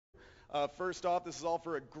First off, this is all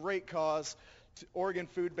for a great cause. Oregon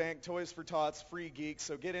Food Bank, Toys for Tots, Free Geeks.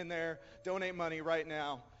 So get in there, donate money right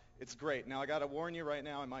now. It's great. Now, I got to warn you right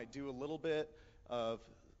now, I might do a little bit of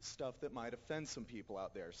stuff that might offend some people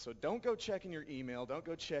out there. So don't go checking your email. Don't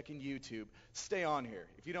go checking YouTube. Stay on here.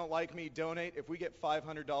 If you don't like me, donate. If we get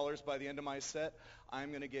 $500 by the end of my set, I'm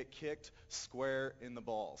going to get kicked square in the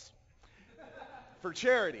balls. For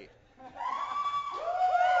charity.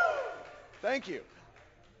 Thank you.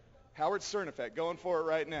 Howard Stern effect, going for it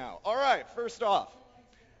right now. All right, first off,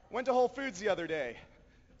 went to Whole Foods the other day.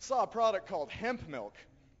 Saw a product called hemp milk.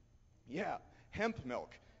 Yeah, hemp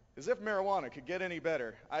milk. As if marijuana could get any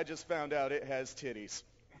better. I just found out it has titties.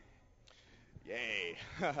 Yay.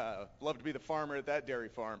 Love to be the farmer at that dairy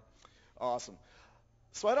farm. Awesome.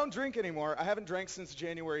 So I don't drink anymore. I haven't drank since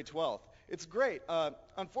January 12th. It's great.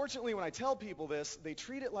 Unfortunately, when I tell people this, they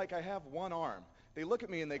treat it like I have one arm. They look at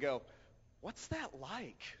me and they go, "What's that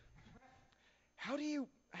like? How do you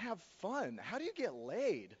have fun? How do you get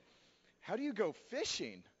laid? How do you go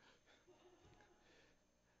fishing?"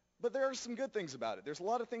 But there are some good things about it. There's a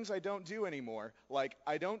lot of things I don't do anymore, like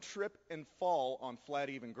I don't trip and fall on flat,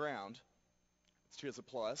 even ground. It's just a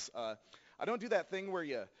plus. I don't do that thing where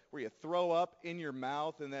you throw up in your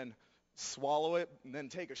mouth and then swallow it and then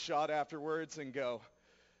take a shot afterwards and go,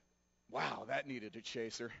 "Wow, that needed a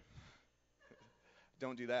chaser."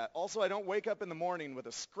 Don't do that. Also, I don't wake up in the morning with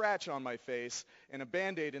a scratch on my face and a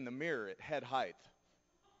Band-Aid in the mirror at head height.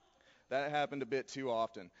 That happened a bit too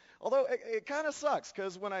often. Although it kind of sucks,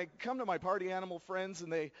 because when I come to my party animal friends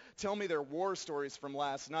and they tell me their war stories from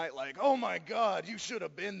last night, like, "Oh my God, you should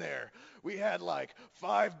have been there. We had like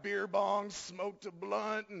 5 beer bongs, smoked a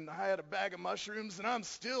blunt, and I had a bag of mushrooms, and I'm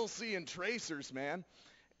still seeing tracers, man."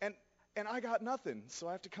 And I got nothing, so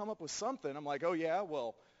I have to come up with something. I'm like, "Oh yeah,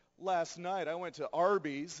 well, last night I went to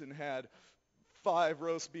Arby's and had 5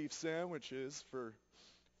 roast beef sandwiches for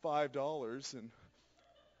 $5, and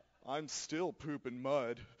I'm still pooping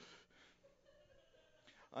mud.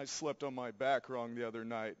 I slept on my back wrong the other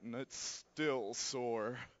night, and it's still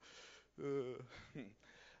sore."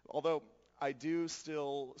 Although I do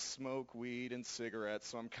still smoke weed and cigarettes,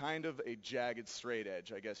 so I'm kind of a jagged straight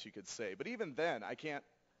edge, I guess you could say. But even then, I can't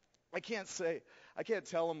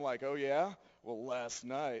tell them like, "Oh yeah, well last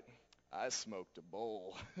night I smoked a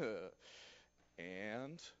bowl."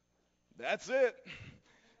 And that's it.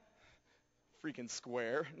 Freaking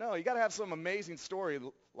square. No, you got to have some amazing story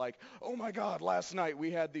like, "Oh my God, last night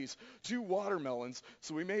we had these 2 watermelons,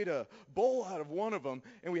 so we made a bowl out of one of them,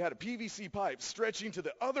 and we had a PVC pipe stretching to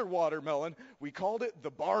the other watermelon. We called it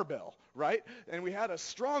the barbell, right? And we had a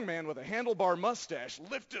strong man with a handlebar mustache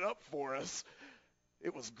lift it up for us.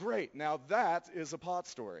 It was great." Now that is a pot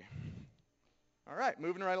story. All right,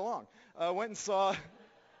 moving right along. Went and saw...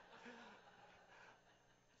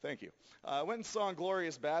 Thank you. Went and saw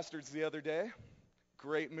Inglourious Bastards the other day.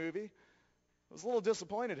 Great movie. I was a little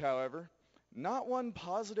disappointed, however. Not one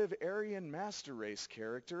positive Aryan master race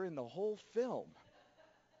character in the whole film.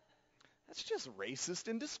 That's just racist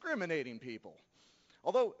and discriminating people.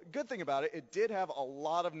 Although, good thing about it, it did have a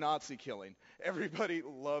lot of Nazi killing. Everybody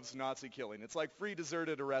loves Nazi killing. It's like free dessert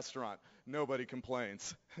at a restaurant. Nobody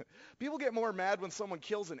complains. People get more mad when someone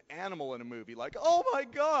kills an animal in a movie. Like, "Oh my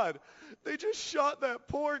God, they just shot that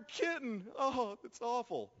poor kitten. Oh, it's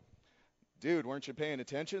awful." Dude, weren't you paying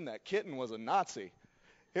attention? That kitten was a Nazi.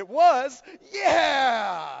 It was?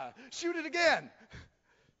 Yeah! Shoot it again.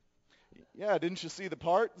 Yeah, didn't you see the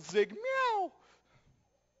part? Zig meow.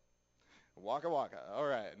 Waka waka. All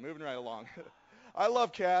right, moving right along. I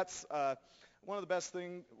love cats. One of the best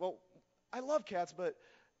things, well, I love cats, but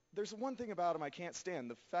there's one thing about them I can't stand,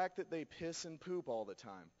 the fact that they piss and poop all the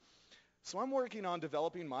time. So I'm working on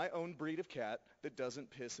developing my own breed of cat that doesn't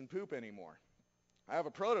piss and poop anymore. I have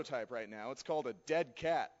a prototype right now. It's called a dead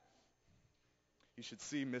cat. You should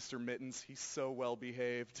see Mr. Mittens. He's so well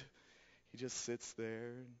behaved. He just sits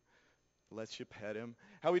there and lets you pet him.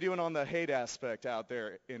 How we doing on the hate aspect out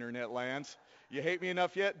there, internet land? You hate me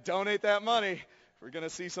enough yet? Donate that money. We're going to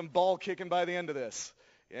see some ball kicking by the end of this.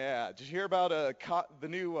 Yeah, did you hear about the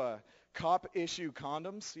new cop issue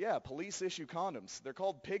condoms? Yeah, police issue condoms. They're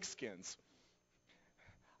called pigskins.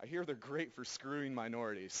 I hear they're great for screwing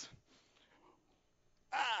minorities.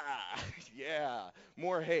 Ah, yeah,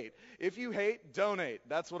 more hate. If you hate, donate.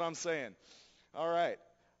 That's what I'm saying. All right,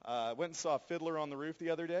 went and saw Fiddler on the Roof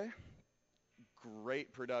the other day.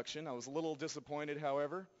 Great production. I was a little disappointed,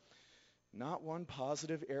 however. Not one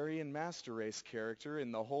positive Aryan master race character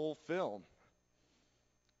in the whole film.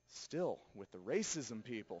 Still, with the racism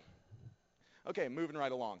people. Okay, moving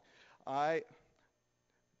right along.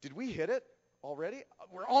 Did we hit it? Already?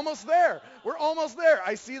 We're almost there. We're almost there.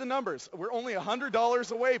 I see the numbers. We're only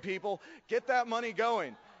 $100 away, people. Get that money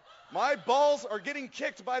going. My balls are getting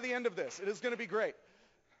kicked by the end of this. It is going to be great.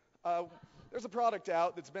 There's a product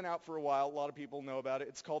out that's been out for a while. A lot of people know about it.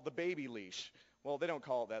 It's called the baby leash. Well, they don't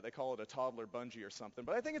call it that. They call it a toddler bungee or something.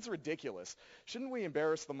 But I think it's ridiculous. Shouldn't we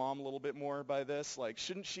embarrass the mom a little bit more by this? Like,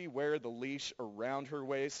 shouldn't she wear the leash around her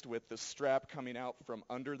waist with the strap coming out from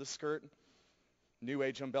under the skirt? New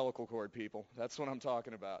age umbilical cord, people. That's what I'm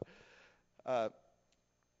talking about.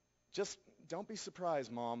 Just don't be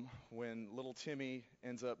surprised, Mom, when little Timmy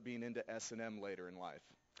ends up being into S&M later in life.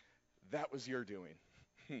 That was your doing.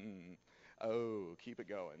 Oh, keep it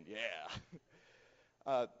going.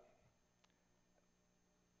 Yeah.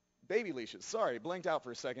 Baby leashes. Sorry, blinked out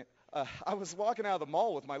for a second. I was walking out of the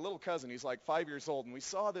mall with my little cousin. He's like 5 years old, and we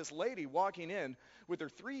saw this lady walking in with her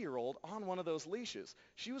 3-year-old on one of those leashes.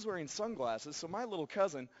 She was wearing sunglasses, so my little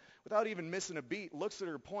cousin, without even missing a beat, looks at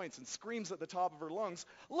her, points, and screams at the top of her lungs,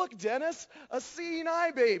 "Look, Dennis, a seeing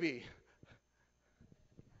eye baby."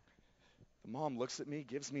 The mom looks at me,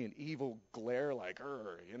 gives me an evil glare like,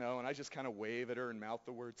 and I just kind of wave at her and mouth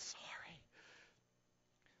the word, "Sorry."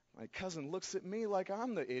 My cousin looks at me like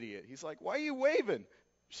I'm the idiot. He's like, "Why are you waving?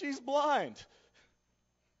 She's blind."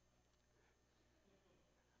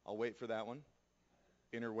 I'll wait for that one.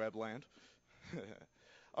 Interweb land.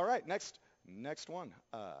 All right, next one.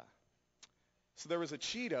 So there was a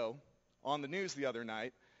Cheeto on the news the other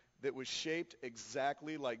night that was shaped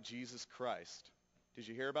exactly like Jesus Christ. Did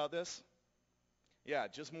you hear about this? Yeah,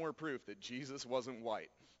 just more proof that Jesus wasn't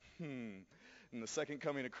white. And the second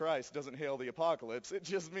coming of Christ doesn't hail the apocalypse. It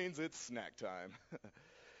just means it's snack time.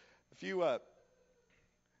 A few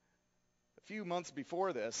months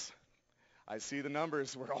before this, I see the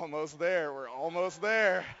numbers. We're almost there. We're almost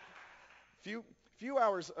there. A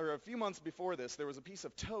few months before this, there was a piece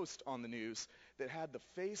of toast on the news that had the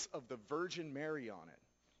face of the Virgin Mary on it.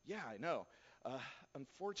 Yeah, I know.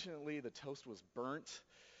 Unfortunately, the toast was burnt,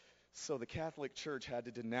 so the Catholic Church had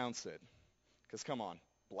to denounce it. Because come on.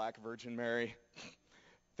 Black Virgin Mary,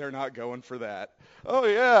 they're not going for that. Oh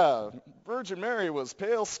yeah, Virgin Mary was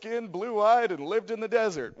pale-skinned, blue-eyed, and lived in the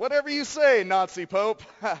desert. Whatever you say, Nazi Pope.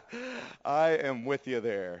 I am with you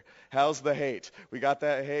there. How's the hate? We got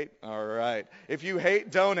that hate? All right. If you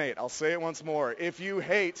hate, donate. I'll say it once more. If you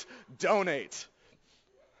hate, donate.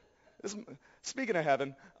 Speaking of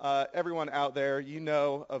heaven, everyone out there, you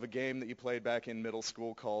know of a game that you played back in middle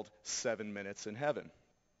school called 7 Minutes in Heaven.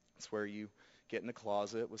 It's where you get in a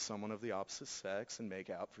closet with someone of the opposite sex and make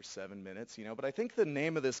out for 7 minutes, But I think the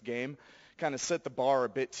name of this game kind of set the bar a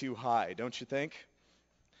bit too high, don't you think?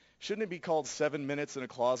 Shouldn't it be called 7 minutes in a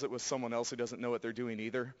closet with someone else who doesn't know what they're doing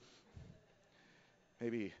either?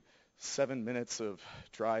 Maybe 7 minutes of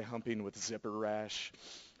dry humping with zipper rash.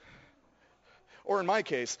 Or in my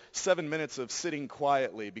case, 7 minutes of sitting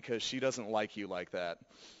quietly because she doesn't like you like that.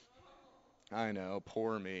 I know,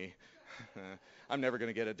 poor me. I'm never going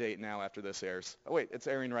to get a date now after this airs. Oh, wait, it's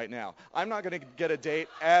airing right now. I'm not going to get a date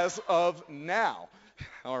as of now.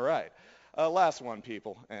 All right. Last one,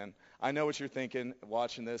 people. And I know what you're thinking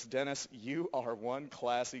watching this. Dennis, you are one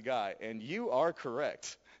classy guy, and you are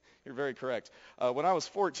correct. You're very correct. When I was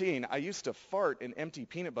 14, I used to fart in empty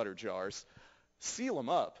peanut butter jars, seal them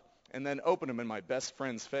up, and then open them in my best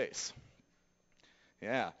friend's face.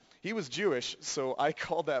 Yeah. He was Jewish, so I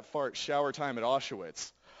called that fart shower time at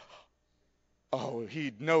Auschwitz. Oh,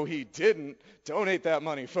 he didn't. Donate that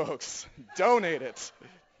money, folks. Donate it.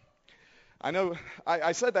 I know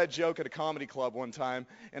I said that joke at a comedy club one time,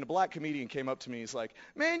 and a black comedian came up to me. He's like,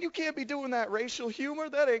 "Man, you can't be doing that racial humor.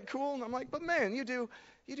 That ain't cool." And I'm like, "But man, you do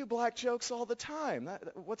black jokes all the time.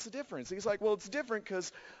 What's the difference?" He's like, "Well, it's different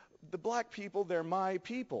because the black people, they're my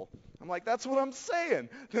people." I'm like, "That's what I'm saying.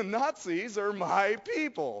 The Nazis are my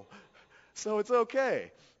people. So it's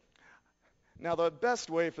okay." Now, the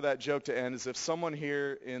best way for that joke to end is if someone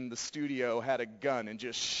here in the studio had a gun and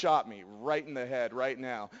just shot me right in the head right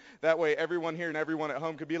now. That way, everyone here and everyone at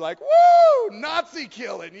home could be like, "Woo! Nazi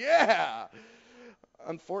killing, yeah!"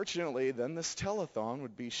 Unfortunately, then this telethon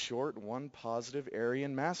would be short one positive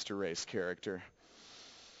Aryan master race character.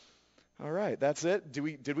 All right, that's it.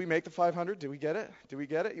 Did we make the 500? Did we get it?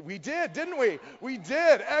 We did, didn't we? We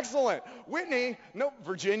did. Excellent. Whitney, nope,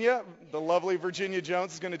 Virginia, the lovely Virginia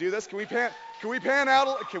Jones is going to do this. Can we pan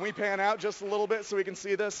out just a little bit so we can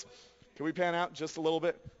see this? Can we pan out just a little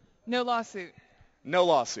bit? No lawsuit. No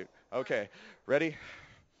lawsuit. Okay. Ready?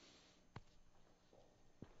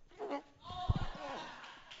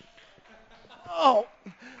 Oh,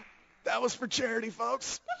 that was for charity,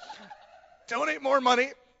 folks. Donate more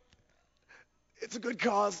money. It's a good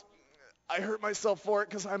cause. I hurt myself for it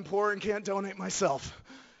because I'm poor and can't donate myself.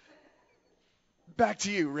 Back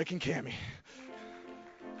to you, Rick and Cammie.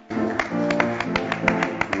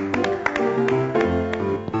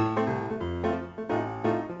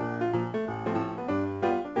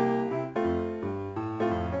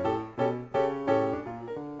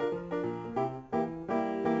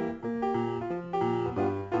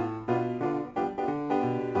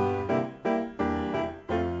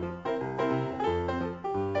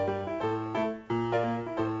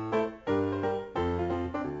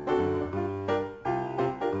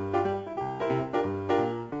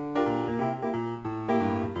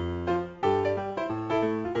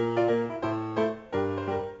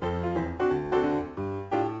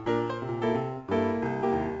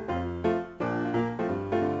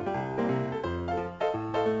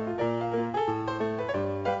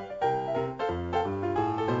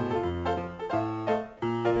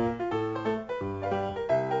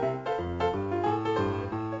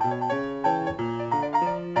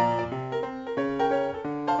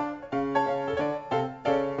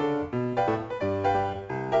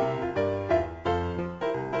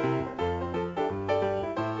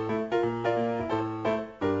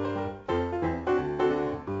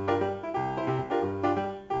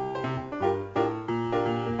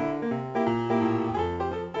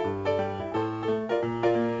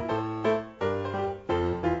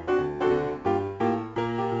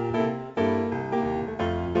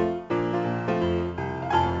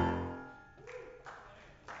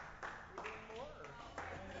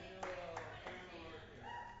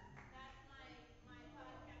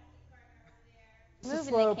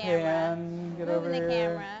 Slow pan, get over here. Moving the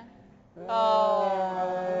camera.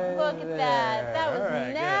 Oh, look at that. That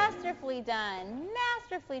was masterfully done.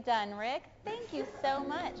 Masterfully done, Rick. Thank you so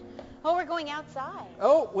much. Oh, we're going outside.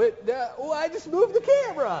 Oh, wait, I just moved the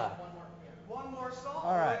camera. One more song.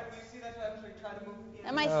 All right. You see that to actually try to move the camera.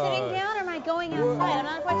 Am I sitting down or am I going outside? I'm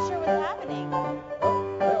not quite sure what's happening.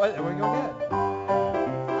 Wait, we're going again.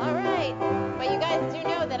 All right. But you guys do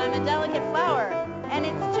know that I'm a delicate flower, and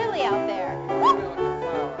it's chilly out there.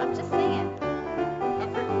 I'm just saying.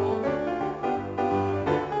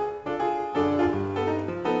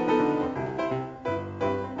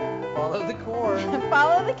 Follow the cord.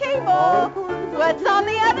 Follow the cable. Follow the cord. What's on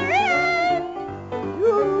the other end?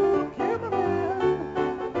 You, cameraman.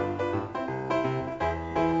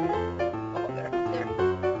 Oh, there.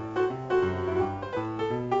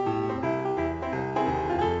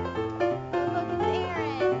 Look, it's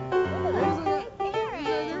Aaron. Look, it's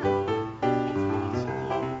Aaron. It's pretty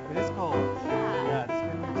chilly. It is cold. Yeah. It's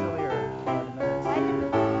getting chillier. Why did we go outside?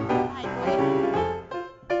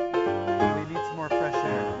 We need some more fresh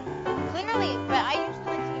air. Clearly, but I usually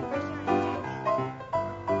like to do fresh air in the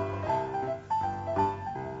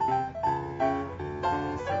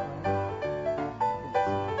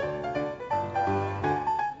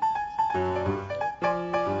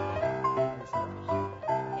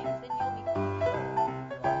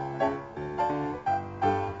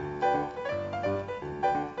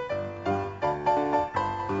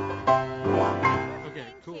Okay,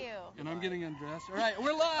 cool. Thank you. And I'm getting undressed. All right,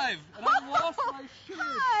 we're live, and I've lost my shirt.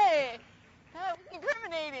 Hi.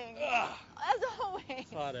 Incriminating. As always.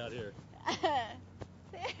 It's hot out here.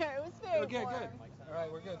 There, it was very Okay, warm. good. All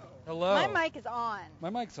right, we're good. Hello. My mic is on. My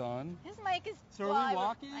mic's on. His mic is. So well, are we I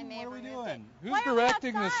walking? may What have are we removed doing? it. Who's Why are we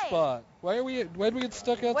directing this outside? spot? Why did we get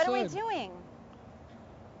stuck outside? What are we doing?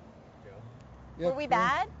 Yeah, Were we cool.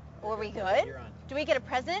 bad? Were we good? Do we get a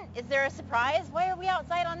present? Is there a surprise? Why are we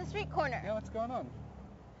outside on the street corner? Yeah, what's going on?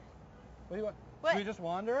 What do you want? What? Should we just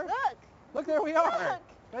wander? Look. Look, there we are. Look.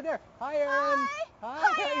 Right there. Hi, Aaron. Hi.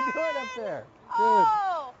 How you doing up there? Good.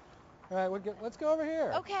 Oh. All right, let's go over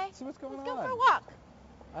here. Okay. See what's going Let's on. go for a walk.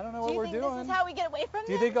 I don't know Do what you we're think doing. this is how we get away from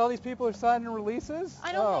Do you them? think all these people are signing releases?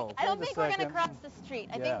 I don't think we're gonna second. cross the street.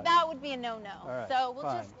 I Yeah. think that would be a no-no. All right, So we'll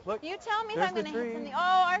fine. just. Look, you tell me if there's I'm gonna the hit something. tree.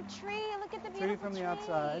 Oh, our tree! Look at the Tree beautiful from the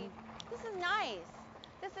outside. This is nice.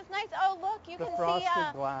 This is nice. Oh, look, you The can frosted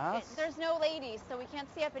see. glass. There's no ladies, so we can't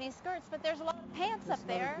see up any skirts, but there's a lot of pants There's up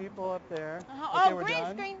some other there. people up there. Uh-huh. Okay, Oh, we're green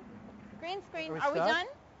done. screen. Green screen. Are we Are we stuck? done?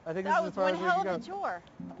 I think That this is was as far one as we hell can of go. a chore.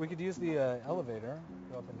 We could use the elevator.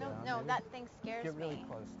 Go up and No, down. no, maybe. that thing scares Get really me.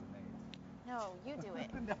 close to me. No, you do it.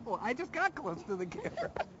 No, I just got close to the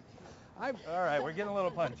camera. All right, we're getting a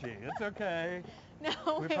little punchy. It's okay.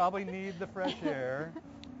 No. We probably need the fresh air.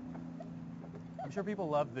 I'm sure people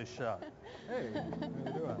love this shot. Hey, what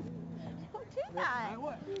are you doing? Don't do that.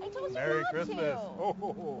 What? I told you Merry not Christmas. to.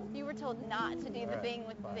 Oh. You were told not to do the Alright, thing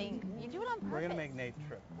with the fine. thing. You do it on purpose. We're gonna make Nate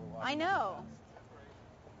trip. We're walking I too know. fast.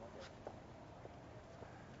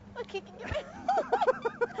 Look, he can get me.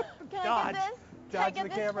 Can I Dodge. get this? dodge get the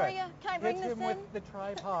this camera. for you? Can I bring Hit this him in? with the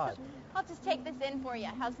tripod. I'll just take this in for you.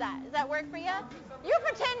 How's that? Does that work for you? You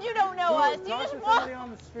pretend you don't know Who, us. You talk just to walk. somebody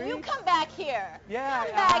on the street? You come back here. Yeah.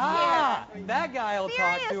 Come back here. That guy will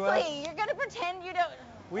talk to us. Seriously, you're gonna pretend you don't.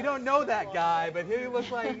 We don't know that guy, but he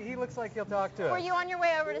looks like he'll talk to us. Were you on your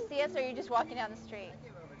way over to see us, or are you just walking down the street?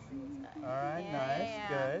 All right, Yeah, nice, yeah.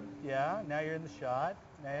 good. Yeah, now you're in the shot.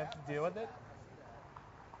 Now you have to deal with it.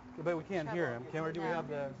 But we can't hear him. Can we? Do we No. have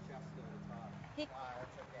the?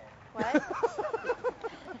 What?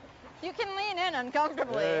 You can lean in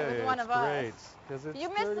uncomfortably with one of us. Great. 'Cause it's You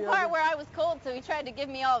missed the 30 part over- where I was cold, so he tried to give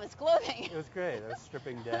me all of his clothing. It was great. I was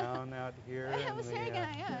stripping down out here. It and was the, very good.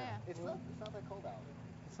 Yeah. It's not that cold out.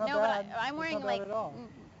 It's not No, bad. but I'm wearing it's not bad like. at all.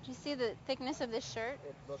 Do you see the thickness of this shirt?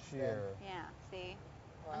 It looks Sheer. Yeah. See.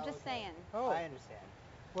 Well, I'm just okay. saying. Oh, I understand.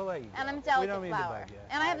 we'll let you And go. I'm We delicate don't mean flower. to bug you.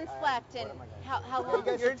 And I haven't slept in what am I gonna how do? long? You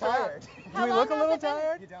guys You're are tired. How Do we long look a has little it been?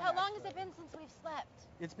 tired? You don't How long actually. has it been since we've slept?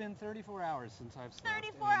 It's been 34 hours since I've slept.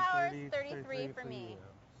 34 and hours, 30, 33 for me. you.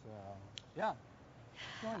 So, yeah.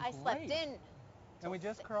 It's going I slept great. in. And we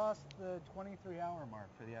just crossed the 23-hour mark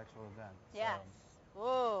for the actual event. Yes. So.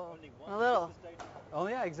 Whoa. A little. Oh,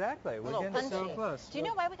 yeah, exactly. We're Little getting so punchy. close. Do you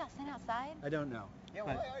know why we got sent outside? I don't know. Yeah,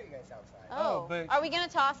 But- why are you guys outside? Oh, but- Are we gonna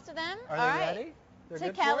toss to them? Are All they right. ready? They're To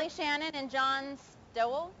good for Kelly, it? Shannon, and John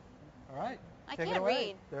Stowell. All right. I Take it can't away.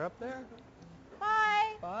 read. They're up there.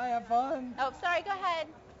 Bye. Bye. Have fun. Oh, sorry. Go ahead.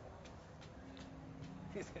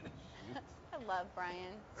 He's gonna shoot. I love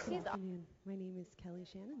Brian. Good He's afternoon. My name is Kelly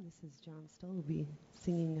Shannon. This is John Stoll. We'll be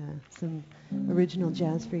singing some original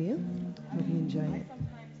jazz for you. Hope you enjoy it.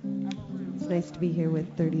 It's nice to be here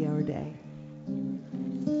with 30-hour day.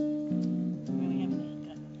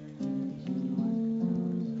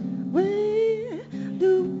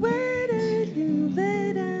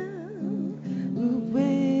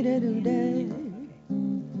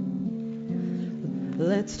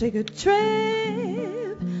 Let's take a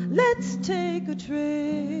trip. Let's take a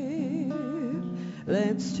trip.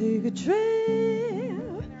 Let's take a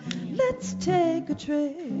trip. Let's take a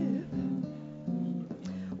trip.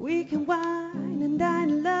 We can wine and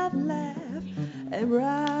dine, love, laugh, and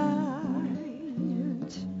ride.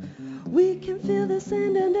 We can feel the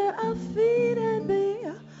sand under our feet and be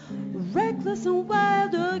reckless and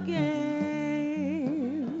wild again.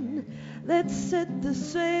 Let's set the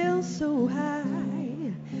sail so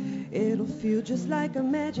high, it'll feel just like a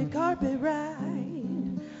magic carpet ride.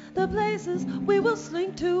 The places we will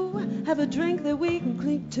slink to, have a drink that we can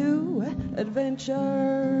cling to,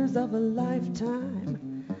 adventures of a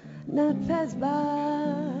lifetime not pass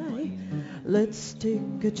by. Let's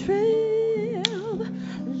take a trip.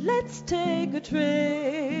 Let's take a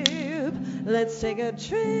trip. Let's take a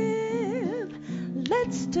trip.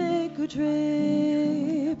 Let's take a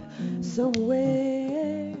trip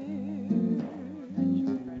somewhere.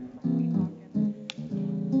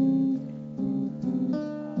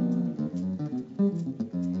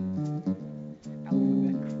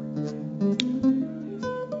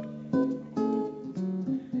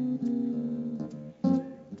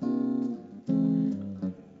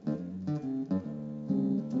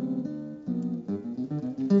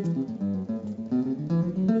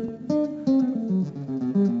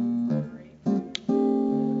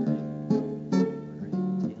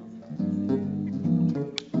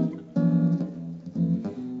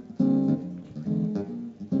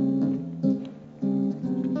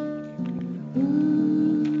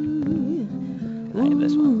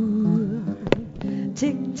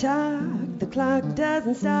 Tick-tock, the clock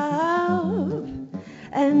doesn't stop,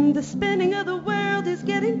 and the spinning of the world is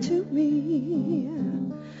getting to me.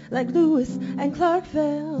 Like Lewis and Clark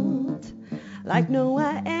felt, like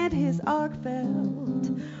Noah and his ark felt,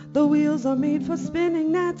 the wheels are made for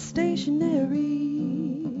spinning, not stationary.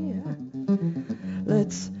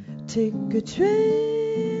 Let's take a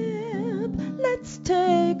trip. Let's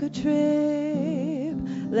take a trip.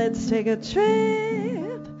 Let's take a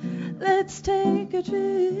trip. Let's take a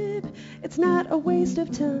trip. It's not a waste of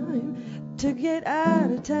time to get out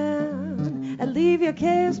of town and leave your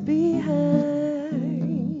cares behind.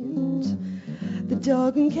 The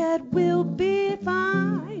dog and cat will be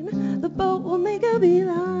fine. The boat will make a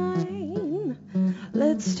beeline.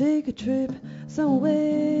 Let's take a trip somewhere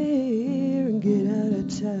and get out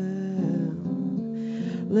of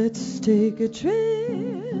town. Let's take a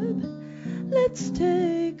trip. Let's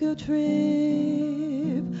take a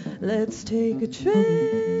trip. Let's take a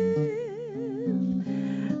trip.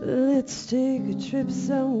 Let's take a trip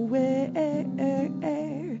somewhere and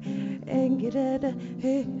get out of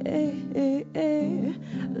here.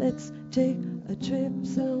 Let's take a trip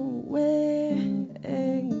somewhere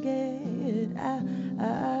and get out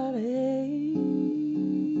of here.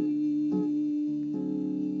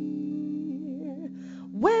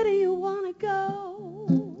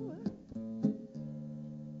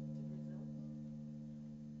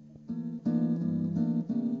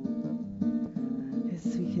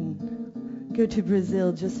 go to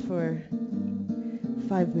Brazil just for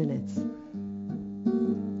 5 minutes.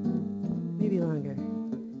 Maybe longer.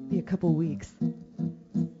 Maybe a couple weeks.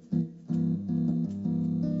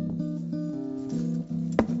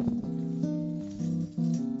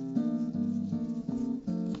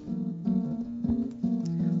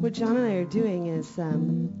 What John and I are doing is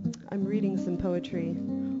I'm reading some poetry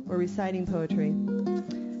or reciting poetry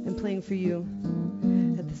and playing for you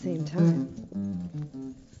at the same time.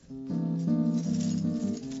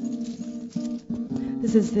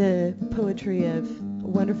 This is the poetry of a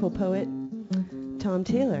wonderful poet, Tom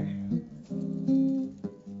Taylor.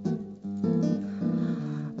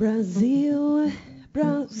 Brazil,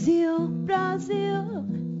 Brazil, Brazil,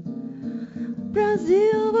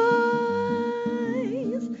 Brazil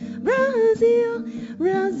boys, Brazil,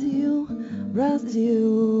 Brazil,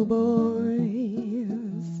 Brazil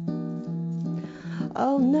boys.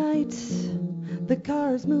 All night the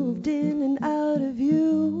cars moved in and out of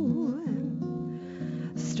view.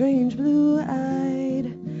 Strange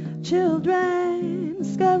blue-eyed children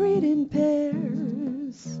scurried in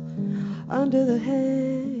pairs under the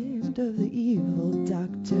hand of the evil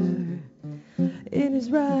doctor in his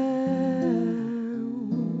rounds,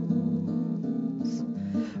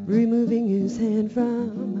 removing his hand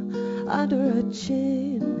from under a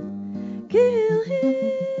chin. Kill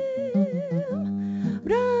him,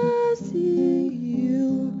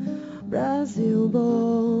 Brazil, Brazil boys,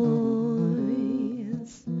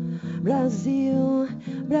 Brazil,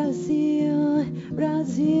 Brazil,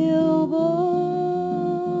 Brazil boys.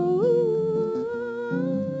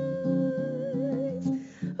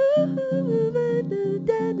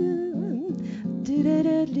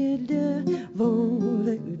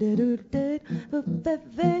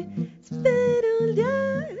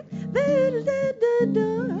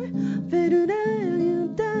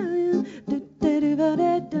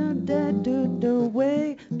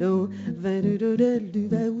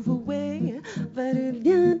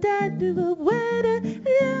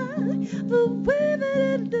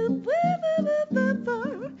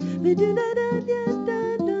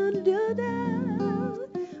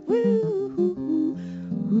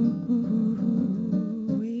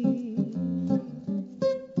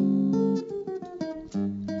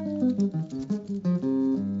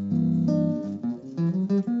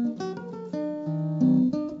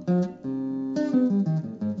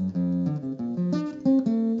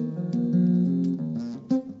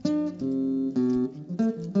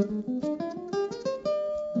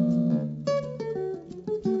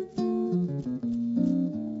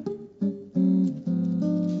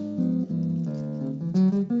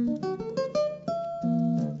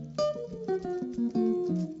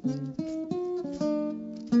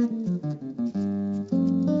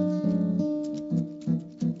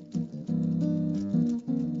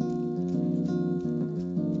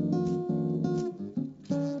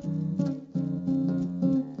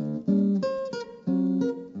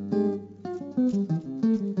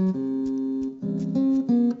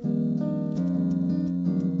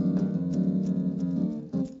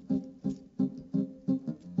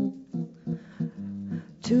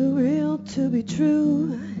 Too real to be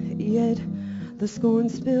true, yet the scorn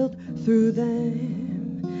spilled through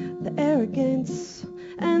them, the arrogance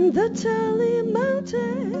and the tally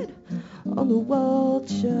mounted on the wall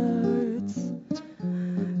charts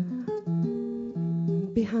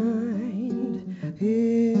behind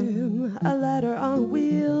him, a ladder on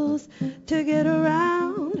wheels to get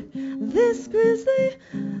around this grisly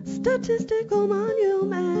statistical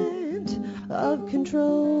monument of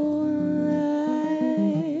control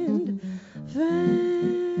and fantasy.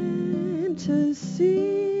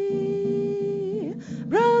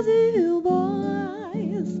 Brazil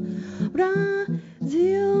boys,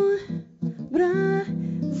 Brazil,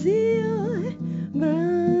 Brazil,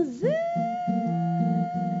 Brazil,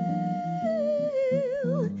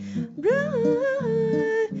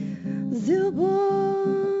 Brazil boys,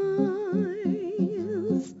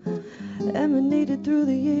 emanated through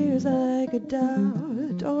the years like a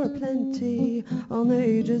dart or plenty on the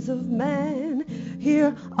ages of man,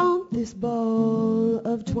 here on this ball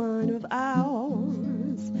of twine of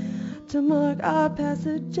ours, to mark our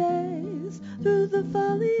passages through the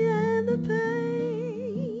folly and the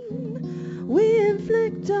pain we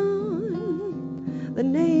inflict on the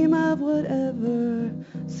name of whatever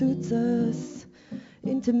suits us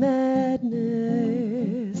into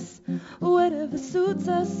madness, whatever suits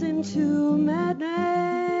us into madness.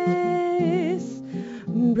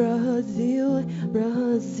 Brazil,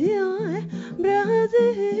 Brazil,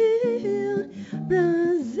 Brazil,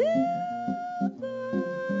 Brazil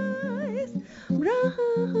boys, Brazil.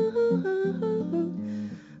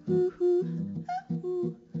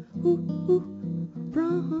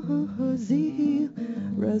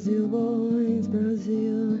 Brazil boys,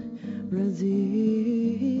 Brazil, Brazil,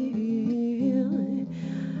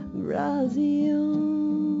 Brazil.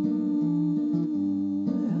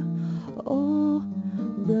 Oh,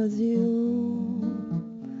 Brazil.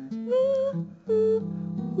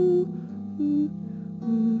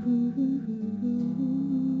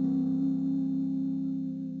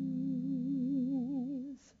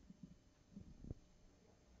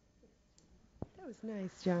 That was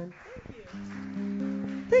nice, John.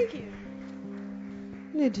 Thank you.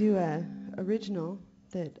 I'm going to do an original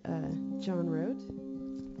that John wrote.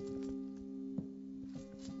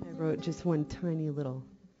 I wrote just one tiny little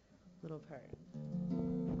part.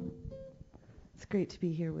 It's great to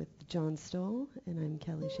be here with John Stoll, and I'm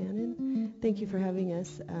Kelly Shannon. Thank you for having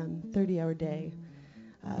us. 30-hour day.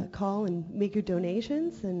 Call and make your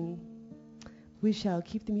donations, and we shall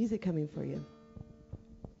keep the music coming for you.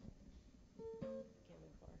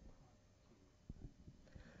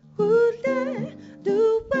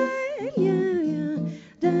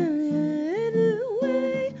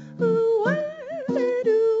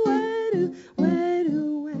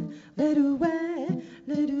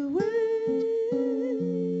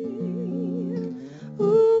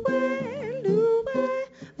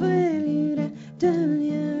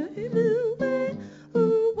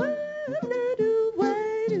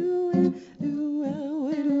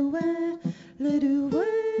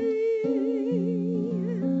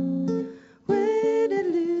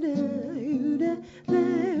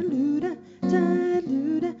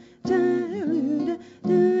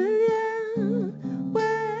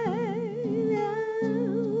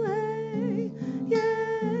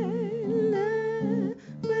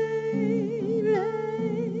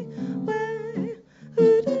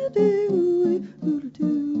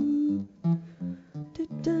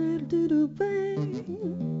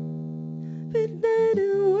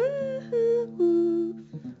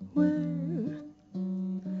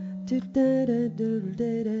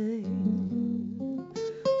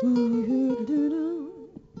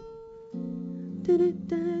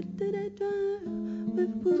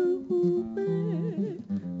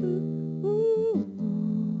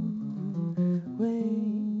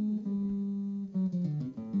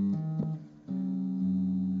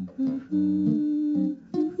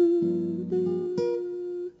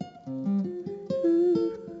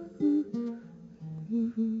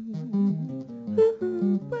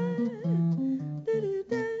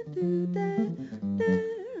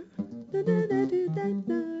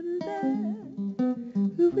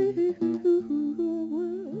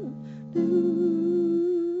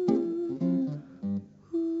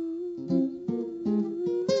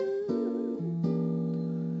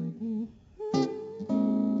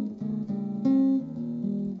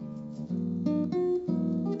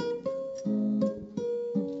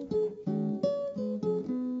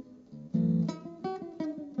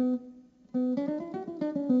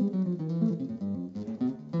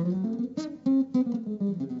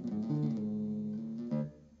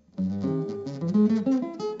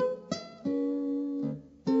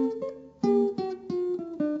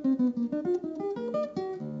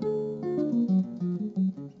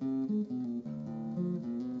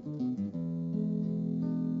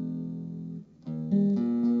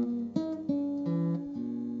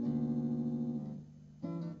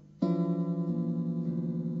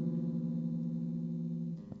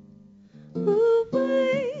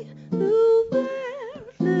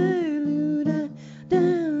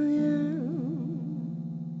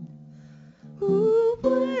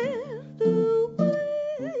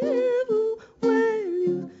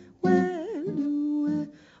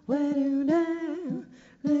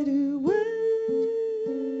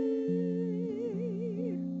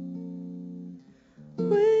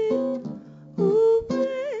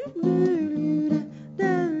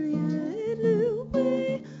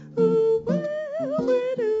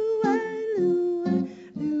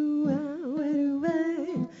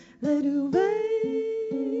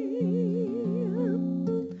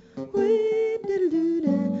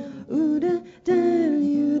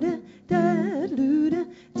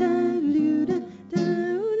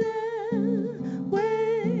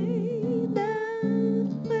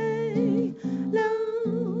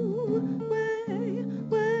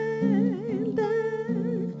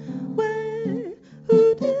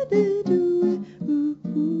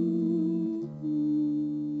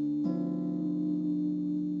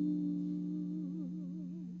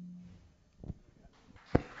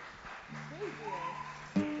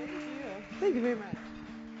 Thank you very much.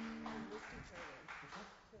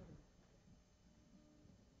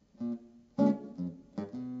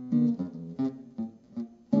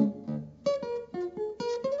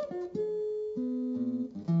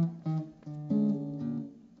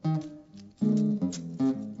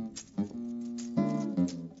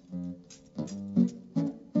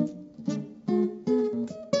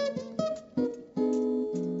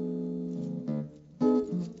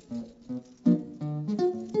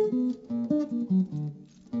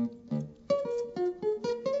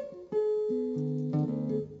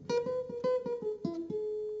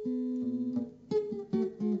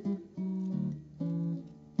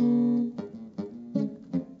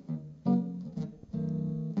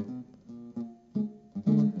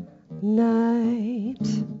 Night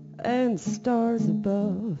and stars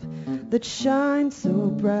above that shine so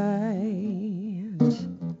bright,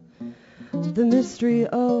 the mystery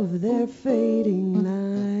of their fading light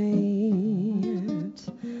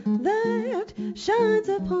that shines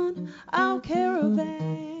upon our caravan.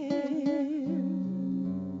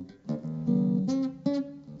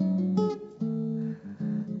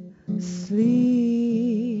 Sleep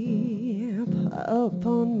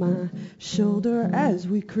upon my shoulder as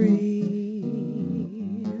we creep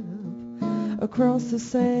across the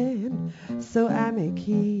sand, so I may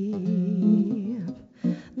keep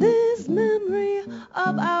this memory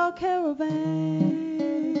of our caravan.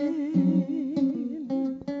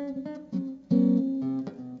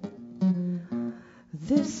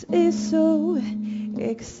 This is so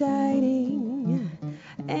exciting,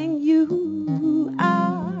 and you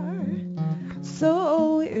are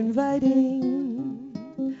so inviting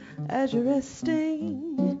as you're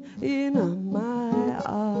resting in my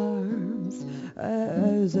arms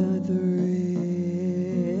as I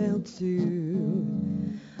thrill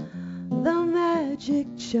to the magic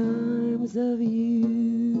charms of you.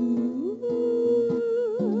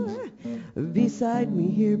 Beside me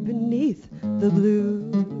here beneath the blue,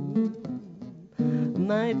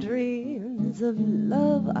 my dreams of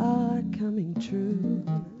love are coming true.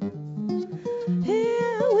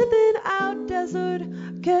 Here within our desert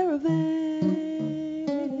caravan,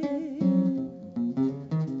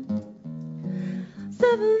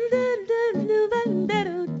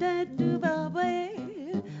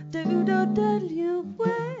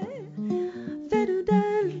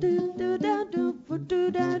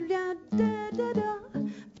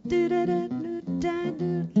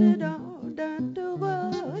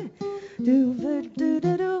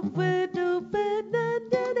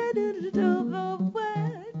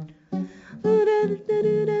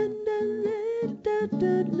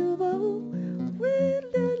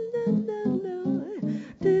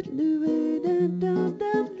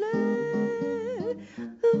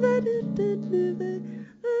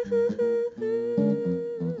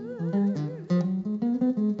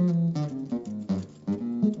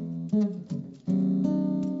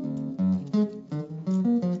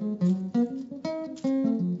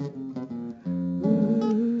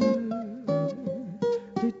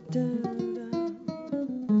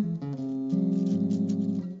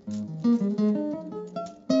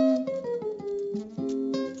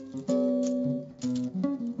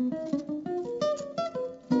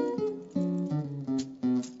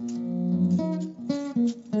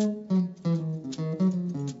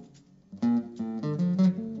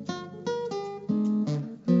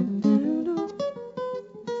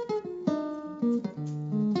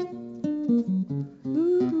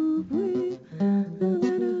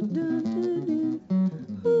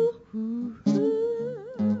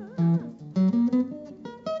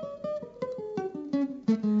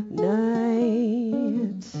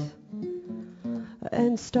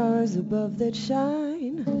 and stars above that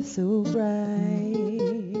shine so bright,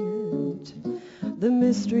 the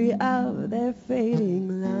mystery of their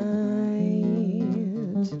fading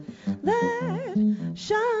light that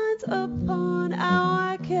shines upon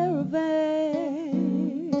our caravan.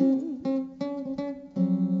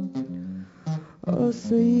 Oh,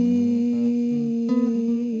 sleep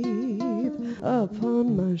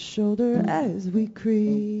upon my shoulder as we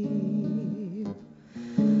creep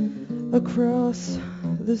across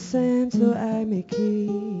the sand, so I may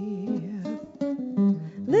keep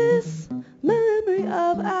this memory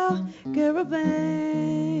of our caravan.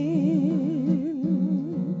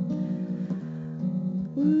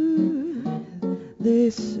 Ooh,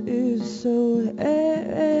 this is so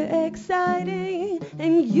exciting,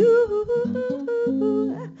 and you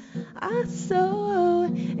are so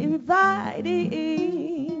inviting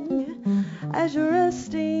as you're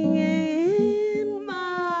resting in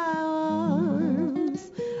my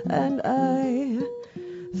arms, and I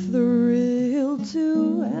thrill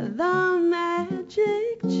to the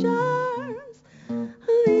magic charms of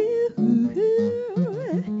you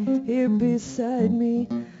here beside me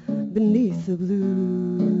beneath the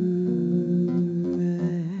blue.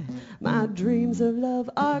 My dreams of love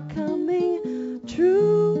are coming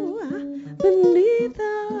true beneath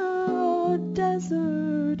our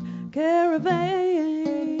desert caravan.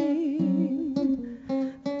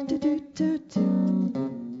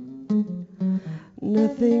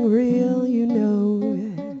 Nothing real, you know,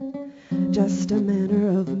 just a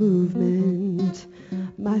manner of movement.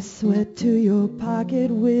 My sweat to your pocket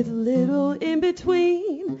with little in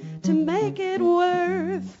between to make it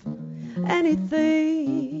worth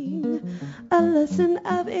anything. A lesson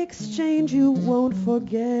of exchange you won't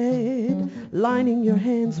forget, lining your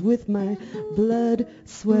hands with my blood,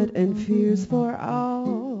 sweat, and fears for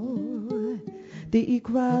all. The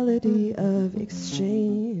equality of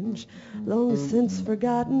exchange, long since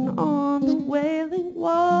forgotten on the wailing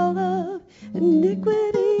wall of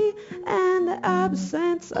iniquity and the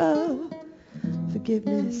absence of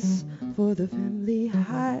forgiveness for the family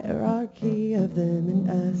hierarchy of them and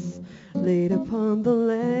us laid upon the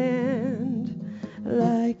land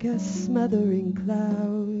like a smothering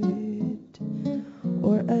cloud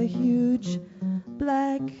or a huge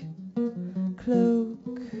black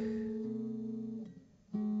cloak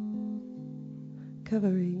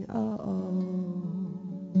covering all.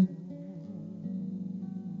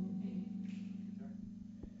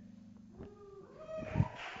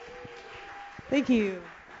 Thank you.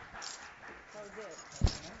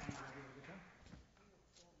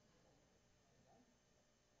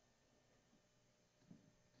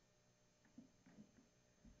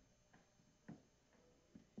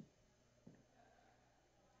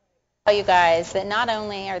 Tell you guys that not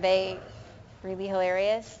only are they really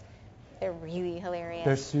hilarious, they're really hilarious.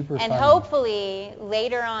 They're super and funny. hopefully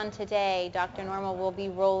later on today, Dr. Normal will be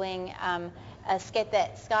rolling a skit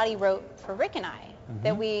that Scotty wrote for Rick and I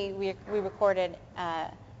that we recorded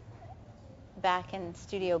back in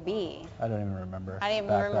Studio B. I don't even remember. I don't even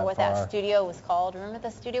back remember what far. that studio was called. Remember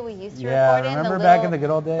the studio we used to Yeah, record in? remember The back little, in the good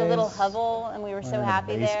old days? The little hovel, and we were so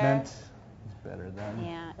happy there. Basement. It was better then.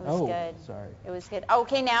 Yeah, it was good. Sorry. It was good.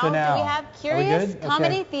 Okay, now, So now, do we have are we Curious good?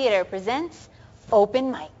 Comedy Okay. Theater presents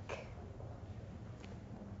Open Mic.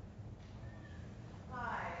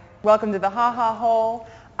 Welcome to the Ha Ha Hole.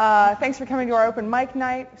 Thanks for coming to our open mic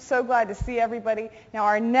night. So glad to see everybody. Now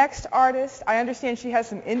our next artist, I understand she has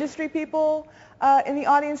some industry people in the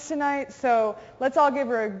audience tonight, so let's all give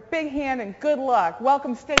her a big hand and good luck.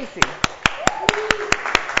 Welcome, Stacy.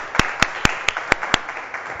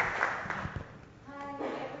 Hi,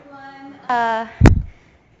 everyone.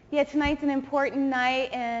 Yeah, tonight's an important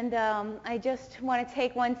night, and I just want to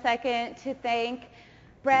take 1 second to thank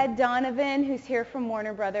Brad Donovan, who's here from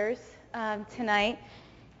Warner Brothers tonight.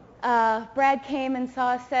 Brad came and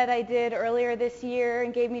saw a set I did earlier this year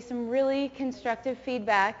and gave me some really constructive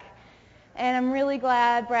feedback. And I'm really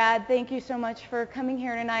glad, Brad, thank you so much for coming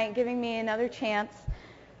here tonight and giving me another chance.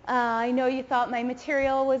 I know you thought my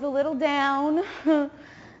material was a little down, a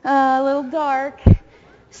little dark.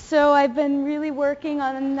 So I've been really working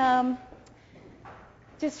on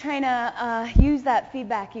just trying to use that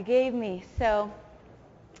feedback you gave me. So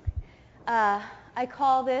I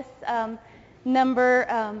call this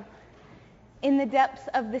number In the Depths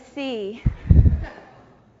of the Sea.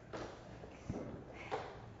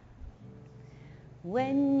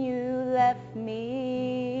 When you left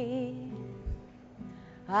me,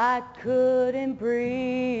 I couldn't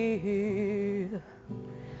breathe.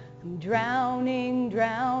 I'm drowning,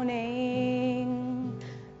 drowning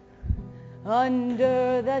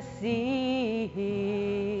under the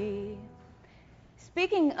sea.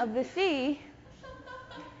 Speaking of the sea,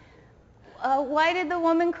 why did the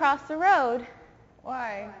woman cross the road?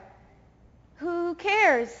 Why? Who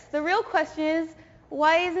cares? The real question is,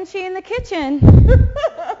 why isn't she in the kitchen?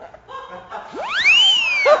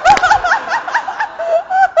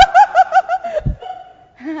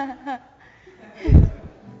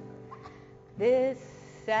 This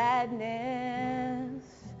sadness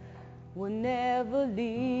will never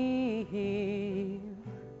leave,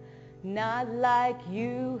 not like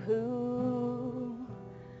you who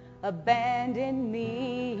abandoned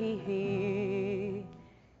me.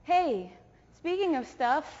 Hey, speaking of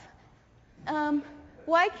stuff,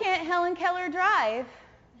 why can't Helen Keller drive?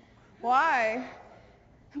 Why?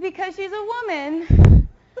 Because she's a woman.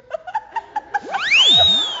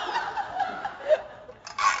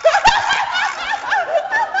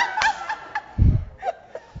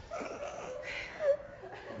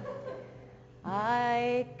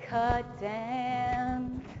 I cut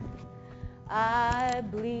and I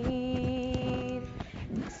bleed.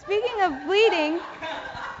 Speaking of bleeding,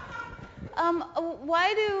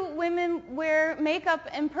 why do women wear makeup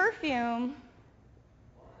and perfume?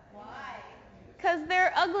 Why? Because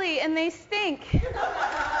they're ugly and they stink.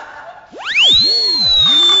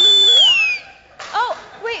 Oh,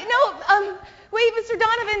 wait, no, wait, Mr.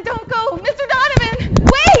 Donovan, don't go. Mr. Donovan,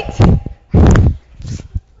 wait!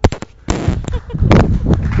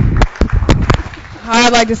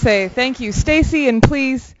 I'd like to say thank you, Stacy, and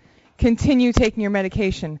please continue taking your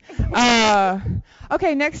medication.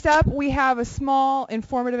 Okay, next up we have a small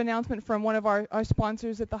informative announcement from one of our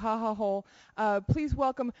sponsors at the Ha Ha Hole. Please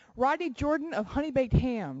welcome Rodney Jordan of Honey Baked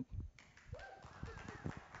Ham.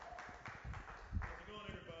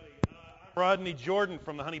 Rodney Jordan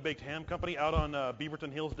from the Honey Baked Ham Company out on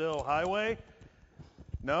Beaverton Hillsdale Highway.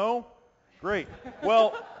 No? Great.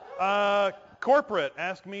 Well, corporate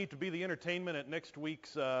asked me to be the entertainment at next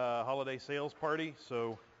week's holiday sales party,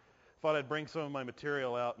 so thought I'd bring some of my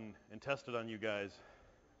material out and test it on you guys.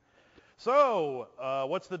 So,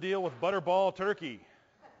 what's the deal with butterball turkey?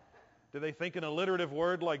 Do they think an alliterative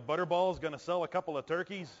word like butterball is going to sell a couple of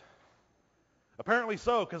turkeys? Apparently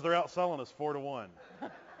so, because they're outselling us 4-1.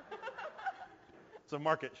 It's a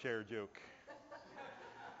market share joke.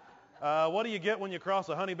 What do you get when you cross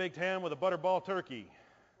a honey-baked ham with a butterball turkey?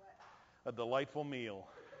 A delightful meal.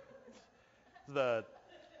 The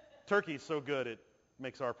turkey's so good it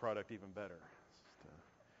makes our product even better.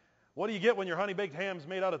 What do you get when your honey-baked ham's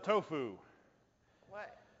made out of tofu?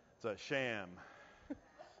 What? It's a sham.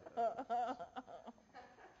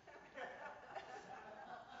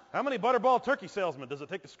 How many butterball turkey salesmen does it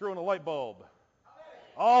take to screw in a light bulb?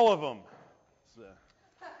 All of them.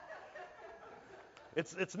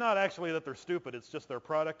 It's not actually that they're stupid. It's just their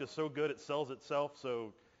product is so good it sells itself.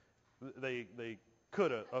 So they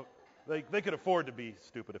could afford to be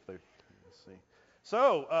stupid if they. Let's see.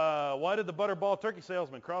 So why did the butterball turkey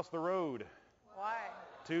salesman cross the road? Why?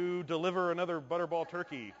 To deliver another butterball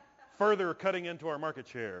turkey, further cutting into our market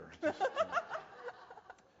share.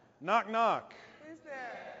 Knock knock. Who's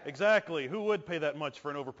there? Exactly. Who would pay that much for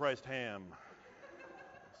an overpriced ham?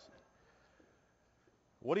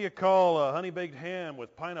 What do you call a honey-baked ham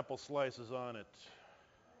with pineapple slices on it?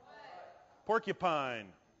 Porcupine.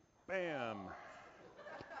 Bam.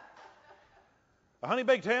 A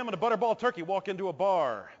honey-baked ham and a butterball turkey walk into a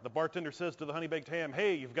bar. The bartender says to the honey-baked ham,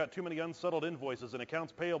 "Hey, you've got too many unsettled invoices and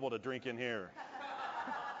accounts payable to drink in here."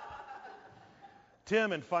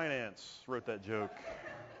 Tim in finance wrote that joke.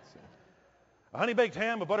 A honey-baked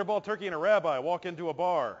ham, a butterball turkey, and a rabbi walk into a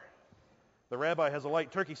bar. The rabbi has a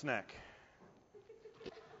light turkey snack.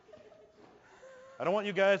 I don't want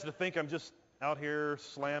you guys to think I'm just out here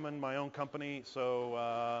slamming my own company,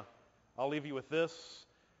 so I'll leave you with this.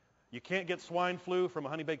 You can't get swine flu from a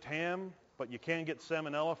honey-baked ham, but you can get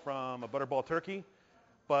salmonella from a butterball turkey.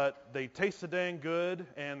 But they taste so dang good,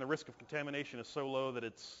 and the risk of contamination is so low that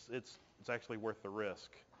it's actually worth the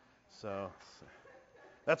risk. So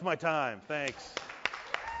that's my time. Thanks.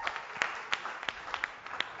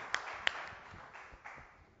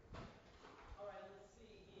 All right, let's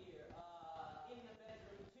see here. In the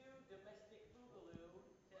bedroom, 2, domestic boogaloo,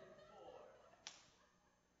 10-4.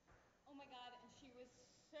 Oh my God, and she was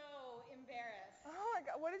so embarrassed. Oh my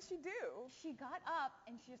God, what did she do? She got up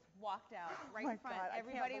and she just walked out right my in front. God, I can't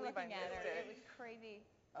Everybody believe I looking at her. missed it. It was crazy.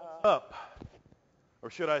 Up, or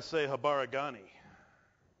should I say Habaragani?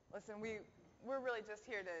 Listen, we're really just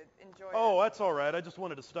here to enjoy Oh, it. that's all right. I just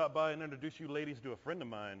wanted to stop by and introduce you ladies to a friend of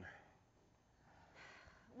mine.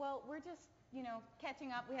 Well, we're just,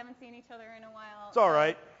 catching up. We haven't seen each other in a while. It's all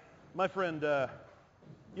right. My friend,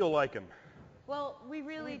 you'll like him. Well, we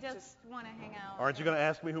really just want to hang out. Aren't you going to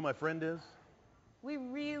ask me who my friend is? We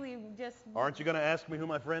really just... Aren't you going to ask me who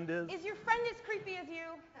my friend is? Is your friend as creepy as you?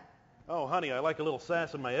 Oh, honey, I like a little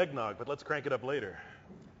sass in my eggnog, but let's crank it up later.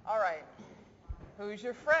 All right. Who's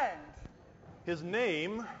your friend? His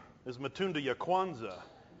name is Matunda Kwanzaa,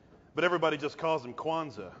 but everybody just calls him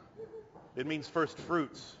Kwanzaa. It means first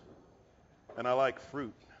fruits, and I like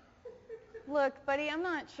fruit. Look, buddy, I'm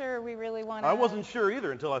not sure we really want to... I wasn't sure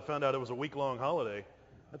either until I found out it was a week-long holiday.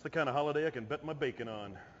 That's the kind of holiday I can bet my bacon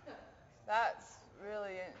on. That's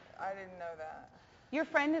really... I didn't know that. Your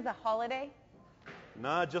friend is a holiday?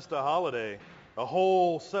 Not just a holiday, a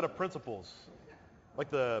whole set of principles. Like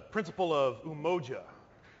the principle of umoja,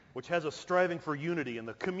 which has us striving for unity in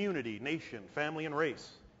the community, nation, family, and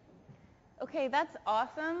race. Okay, that's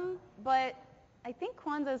awesome, but I think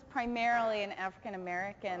Kwanzaa is primarily an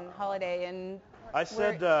African-American holiday, and I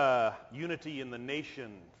said unity in the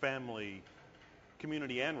nation, family,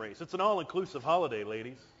 community, and race. It's an all-inclusive holiday,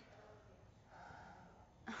 ladies.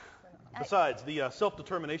 Besides, the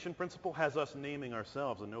self-determination principle has us naming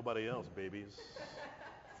ourselves and nobody else, babies.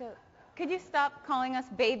 So, could you stop calling us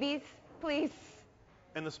babies, please?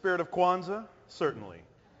 In the spirit of Kwanzaa? Certainly.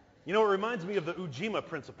 You know, it reminds me of the Ujima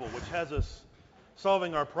principle, which has us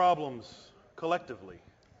solving our problems collectively,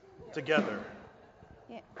 together.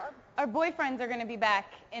 Yeah. Our boyfriends are going to be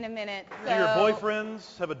back in a minute. So Do your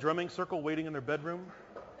boyfriends have a drumming circle waiting in their bedroom?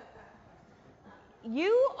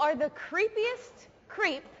 You are the creepiest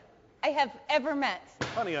creep I have ever met.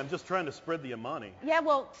 Honey, I'm just trying to spread the Imani. Yeah,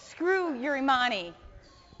 well, screw your Imani.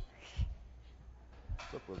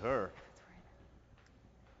 What's up with her?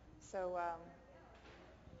 So,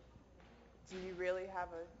 do you really have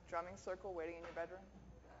a drumming circle waiting in your bedroom?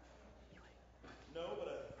 No,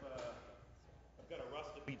 but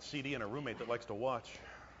CD and a roommate that likes to watch.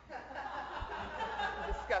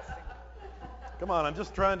 Disgusting. Come on, I'm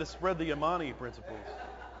just trying to spread the Imani principles.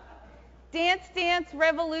 Dance Dance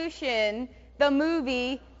Revolution, the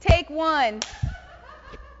movie, take one.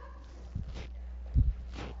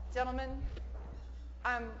 Gentlemen,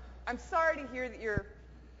 I'm sorry to hear that your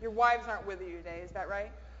wives aren't with you today. Is that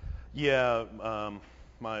right? Yeah,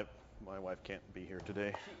 my wife can't be here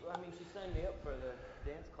today. She signed me up for the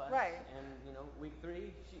dance class. Right. And, week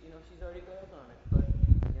 3, she's already bailed on it. But,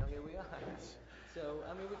 here we are. So,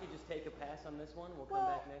 we could just take a pass on this one. We'll come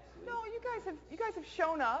back next week. No, you guys have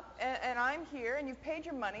shown up, and I'm here, and you've paid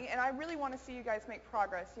your money, and I really want to see you guys make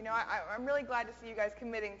progress. I'm really glad to see you guys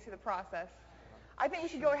committing to the process. I think we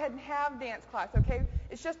should go ahead and have dance class, okay?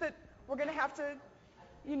 It's just that we're going to have to,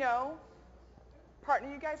 partner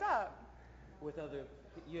you guys up. With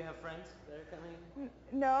you have friends that are coming?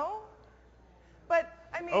 No, but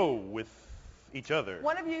Oh, with each other.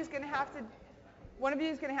 one of you is going to have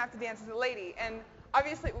to dance as a lady, and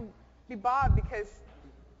obviously it would be Bob because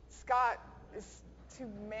Scott is too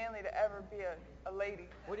manly to ever be a lady.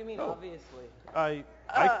 What do you mean, Oh. obviously?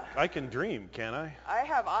 I can dream, can I? I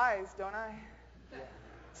have eyes, don't I? Yeah.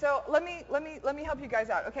 So let me help you guys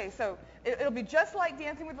out. Okay, so it'll be just like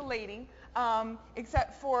dancing with a lady,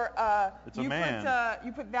 except for It's a man.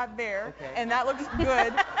 You put that there, Okay. and that looks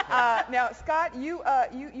good. Now, Scott, you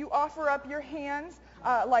offer up your hands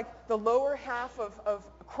like the lower half of a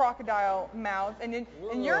crocodile mouth, and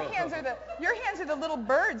your hands are the little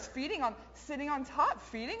birds sitting on top,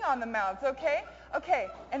 feeding on the mouths. Okay,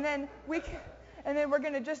 and then we're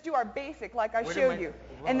gonna just do our basic like I showed you.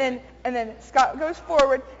 And then Scott goes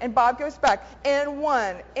forward and Bob goes back. And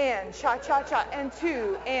 1 and cha-cha-cha, and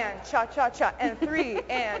 2 and cha-cha-cha, and 3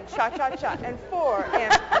 and cha-cha-cha, and 4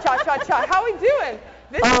 and cha-cha-cha. How we doing?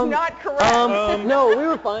 This is not correct. No, we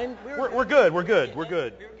were fine. We're good. We're good. We were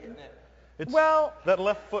getting it. That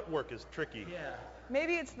left footwork is tricky. Yeah.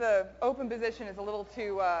 Maybe it's the open position is a little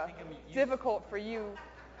too difficult for you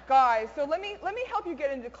guys. So let me help you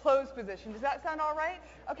get into closed position. Does that sound all right?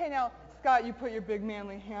 Okay, now Scott, you put your big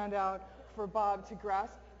manly hand out for Bob to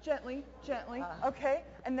grasp gently. Okay,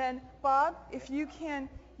 and then Bob, if you can,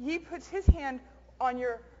 he puts his hand on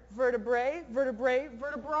your vertebrae,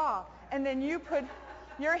 vertebra, and then you put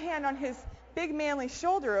your hand on his big manly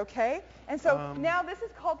shoulder. Okay, and so now this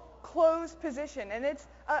is called closed position, and it's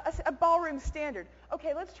a ballroom standard.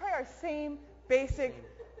 Okay, let's try our same basic.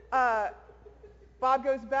 Bob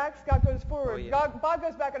goes back, Scott goes forward. Oh, yeah. Bob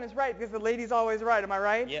goes back on his right because the lady's always right. Am I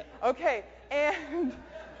right? Yeah. Okay, and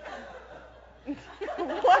 1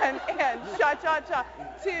 and cha-cha-cha,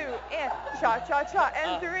 2 and cha-cha-cha,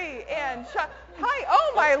 and 3 and cha. Hi,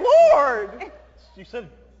 oh my Lord! You said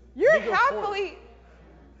You're you go forward. happily.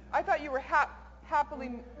 I thought you were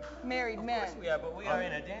happily married men. Of course we are, but we are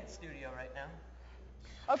in a dance studio right now.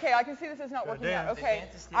 Okay, I can see this is not working out. dance. Okay, The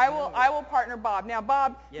dance is I will partner Bob. Now,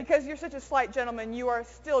 Bob, Yeah. because you're such a slight gentleman, you are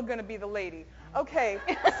still going to be the lady. Okay,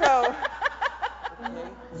 so.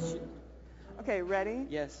 Okay, ready?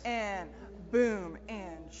 Yes. And boom,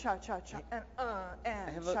 and cha-cha-cha, and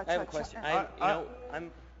cha-cha-cha. I have a question.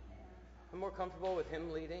 and- I'm more comfortable with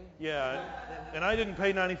him leading. Yeah, and I didn't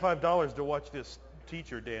pay $95 to watch this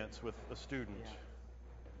teacher dance with a student. Yeah.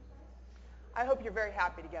 I hope you're very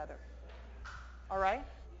happy together. All right?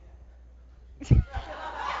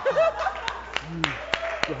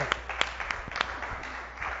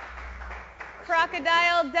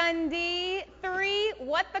 Crocodile Dundee 3,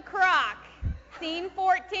 What the Croc? Scene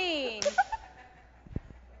 14.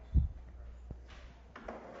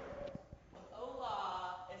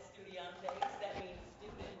 Hola, estudiantes. That means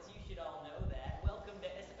students. You should all know that. Welcome to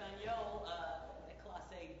Español,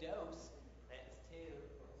 clase dos. That's 2.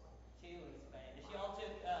 2 in Spanish. You all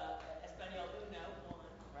took Español uno, 1,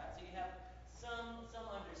 right? So you have some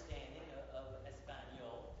understanding of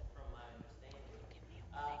Español, from my understanding.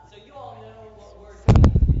 So you all know what words mean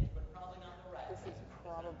in Spanish, but probably not the right. This is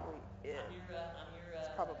probably it. I'm your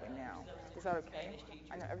It's probably now. Is that okay? Spanish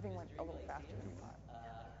teacher, I know everything went a Mr. little faster than Iglesias. I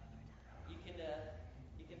thought. You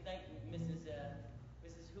can thank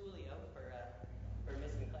Mrs. Julio for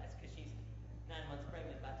missing class because she's 9 months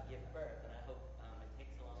pregnant, about to give birth, and I hope it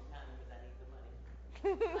takes a long time because I need the money.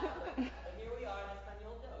 But here we are in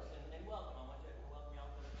Espanol Dos, and welcome. I want to welcome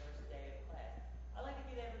y'all to the first day of class. I like to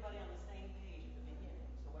get everybody on the same page at the beginning.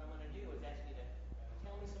 So what I'm going to do is ask you to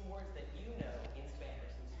tell me some words that you know in Spanish,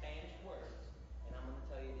 some Spanish words, and I'm going to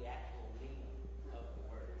tell you the actual meaning of the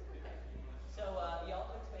words. So y'all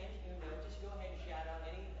took Spanish, you know, just go ahead and shout out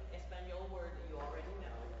any Espanol word that you already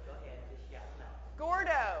know. Go ahead, just shout them out.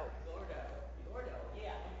 Gordo. Gordo,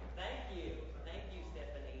 yeah. Thank you,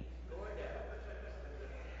 Stephanie. Gordo.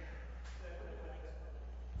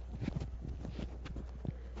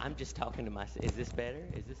 I'm just talking to myself. Is this better?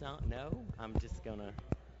 Is this on? No, I'm just gonna.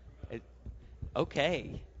 It,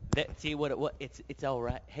 okay. See what it's all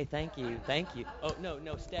right. Hey, thank you. Oh no,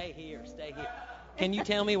 stay here. Can you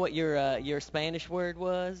tell me what your Spanish word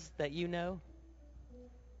was that you know?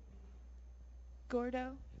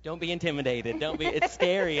 Gordo. Don't be intimidated. Don't be. It's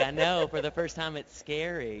scary. I know. For the first time, it's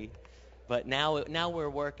scary. But now we're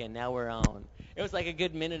working. Now we're on. It was like a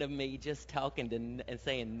good minute of me just talking and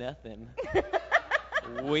saying nothing.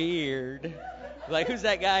 Weird. Like, who's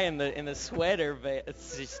that guy in the sweater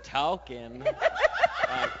that's just talking?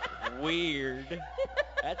 Weird.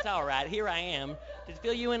 That's all right. Here I am to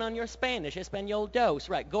fill you in on your Spanish. Espanol dos.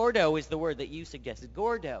 Right. Gordo is the word that you suggested.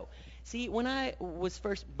 Gordo. See, when I was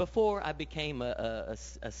before I became a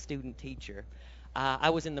student teacher, I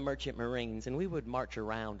was in the Merchant Marines, and we would march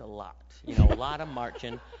around a lot. You know, a lot of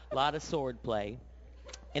marching, a lot of sword play.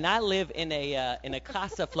 And I live in a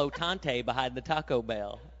casa flotante behind the Taco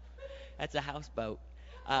Bell. That's a houseboat.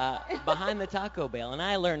 Behind the Taco Bell, and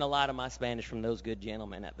I learned a lot of my Spanish from those good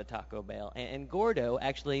gentlemen at the Taco Bell. And gordo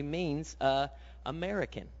actually means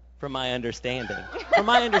American, from my understanding. From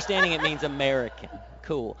my understanding, it means American.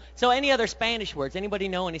 Cool. So any other Spanish words? Anybody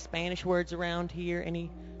know any Spanish words around here? Any?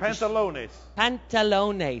 Pantalones.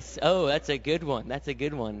 Pantalones. Oh, that's a good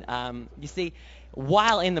one. You see,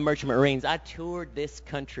 while in the Merchant Marines, I toured this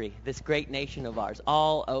country, this great nation of ours,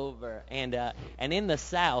 all over. And in the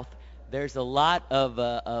South, there's a lot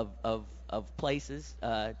of places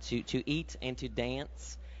to eat and to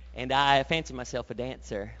dance, and I fancy myself a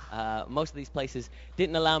dancer. Most of these places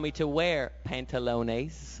didn't allow me to wear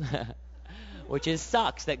pantalones, which is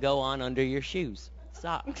socks that go on under your shoes.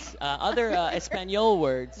 Socks. Other Espanol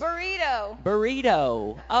words.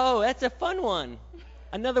 Burrito. Oh, that's a fun one.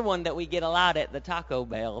 Another one that we get a lot at the Taco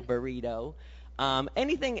Bell, burrito.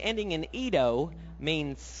 Anything ending in ito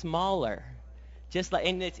means smaller. Just like,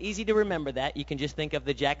 and it's easy to remember that. You can just think of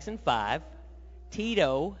the Jackson 5.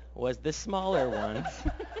 Tito was the smaller one.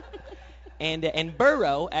 And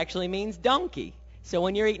burro actually means donkey. So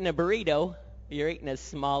when you're eating a burrito, you're eating a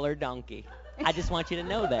smaller donkey. I just want you to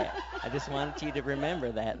know that. I just want you to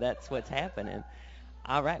remember that. That's what's happening.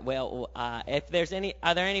 All right. Well, if there's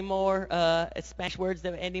are there any more Spanish words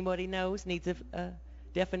that anybody knows, needs a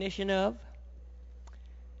definition of?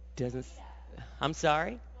 I'm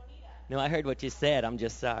sorry? No, I heard what you said. I'm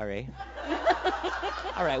just sorry.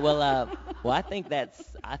 All right. Well, I think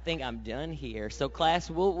I'm done here. So, class,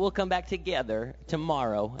 we'll come back together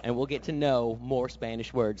tomorrow, and we'll get to know more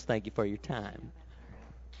Spanish words. Thank you for your time.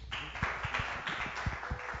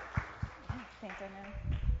 Thanks, Armin.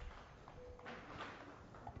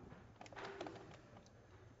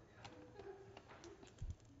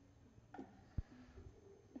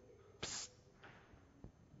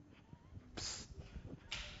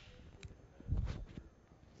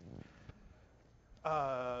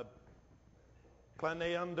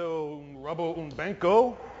 Planeando un robo un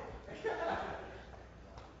banco.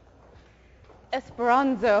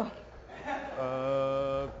 Esperanza.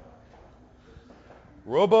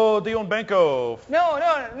 Robo de un banco. No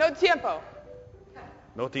tiempo.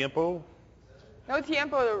 No tiempo. No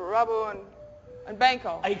tiempo de robo un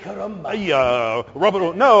banco. Ay, caramba. Ay,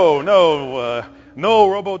 robo. No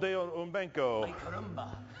robo de un banco. Ay,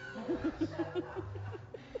 caramba.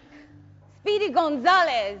 Speedy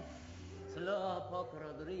Gonzalez. Slowpoke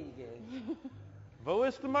Rodriguez. Wo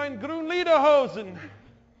ist mein Grünlederhosen?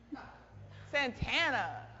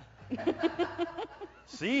 Santana.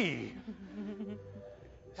 Sí.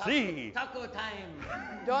 Taco time.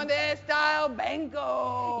 ¿Dónde está el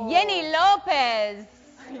banco? Yenny Lopez.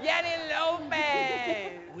 Yenny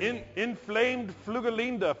Lopez. Inflamed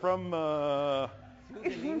Flugelinda from From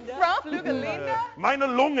Flugelinda? meine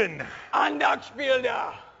Lungen.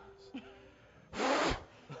 Andachtspielder.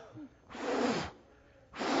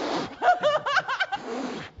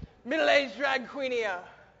 Middle-aged drag queenia.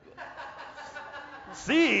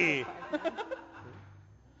 Sí.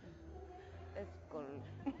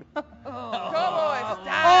 ¿Cómo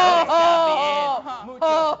estás?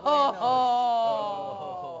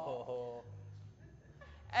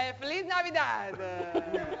 Feliz Navidad.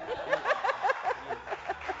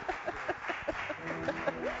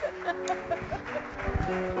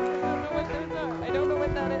 I don't know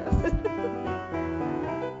what that is.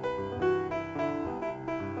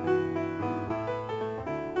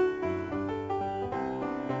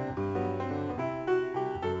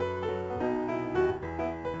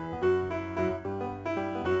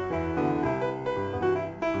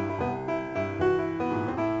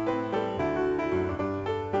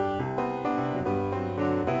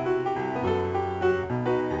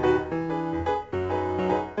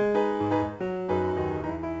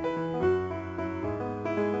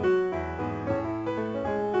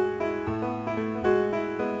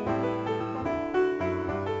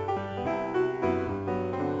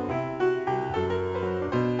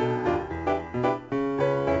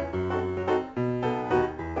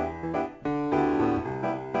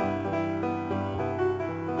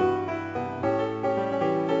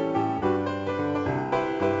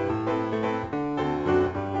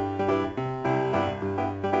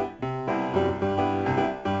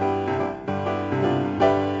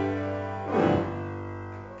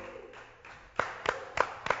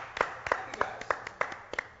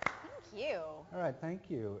 Thank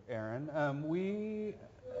you, Aaron. We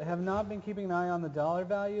have not been keeping an eye on the dollar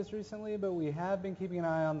values recently, but we have been keeping an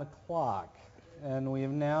eye on the clock. And we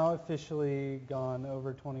have now officially gone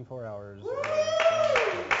over 24 hours.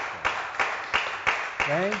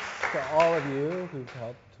 Thanks to all of you who've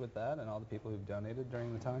helped with that and all the people who've donated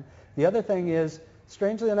during the time. The other thing is,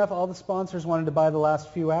 strangely enough, all the sponsors wanted to buy the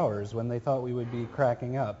last few hours when they thought we would be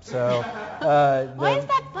cracking up. So why is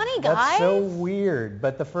that funny, guys? That's so weird.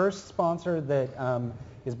 But the first sponsor that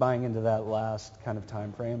is buying into that last kind of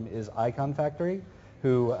time frame is Icon Factory,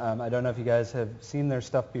 who I don't know if you guys have seen their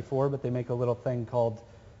stuff before, but they make a little thing called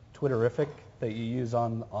Twitterific that you use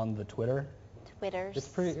on the Twitter. Twitters.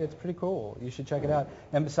 It's pretty cool. You should check it out.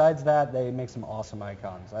 And besides that, they make some awesome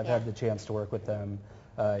icons. I've had the chance to work with them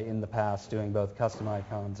in the past, doing both custom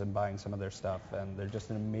icons and buying some of their stuff. And they're just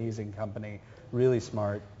an amazing company, really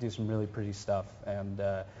smart, do some really pretty stuff. And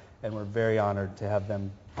we're very honored to have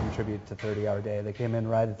them contribute to 30 Hour Day. They came in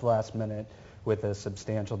right at the last minute with a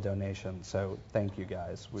substantial donation. So thank you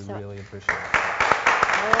guys. We really appreciate it.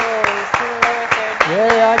 Oh, you see the lower third?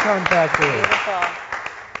 Yay, Icon Factory. Beautiful.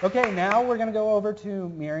 Okay, now we're going to go over to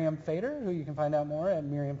Miriam Fader, who you can find out more at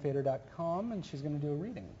miriamfader.com, and she's going to do a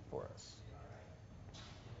reading for us.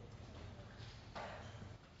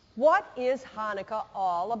 What is Hanukkah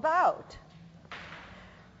all about?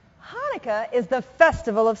 Hanukkah is the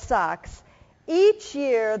festival of socks. Each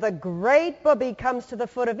year, the great booby comes to the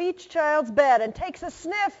foot of each child's bed and takes a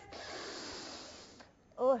sniff.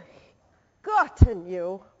 Oh, gotten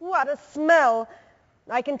you. What a smell.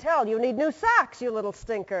 I can tell you need new socks, you little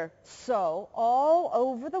stinker. So, all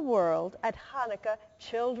over the world, at Hanukkah,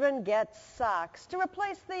 children get socks to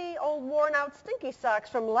replace the old worn-out stinky socks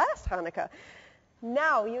from last Hanukkah.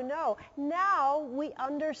 Now you know. Now we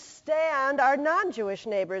understand our non-Jewish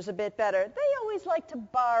neighbors a bit better. They always like to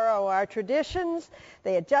borrow our traditions.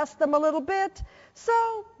 They adjust them a little bit.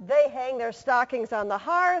 So they hang their stockings on the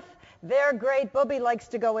hearth. Their great booby likes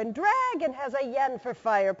to go in drag and has a yen for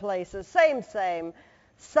fireplaces. Same.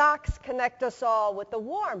 Socks connect us all with the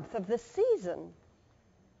warmth of the season.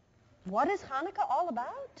 What is Hanukkah all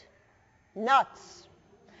about? Nuts.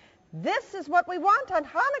 This is what we want on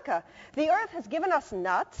Hanukkah. The earth has given us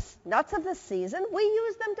nuts of the season. We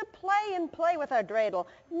use them to play with our dreidel.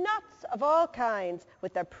 Nuts of all kinds,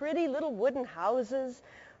 with their pretty little wooden houses,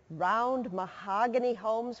 round mahogany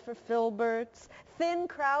homes for filberts, thin,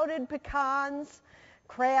 crowded pecans,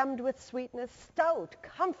 crammed with sweetness, stout,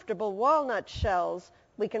 comfortable walnut shells.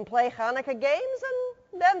 We can play Hanukkah games,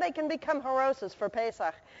 and then they can become harosas for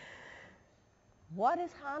Pesach. What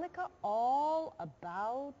is Hanukkah all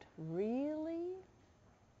about, really?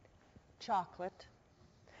 Chocolate.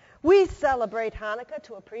 We celebrate Hanukkah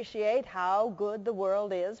to appreciate how good the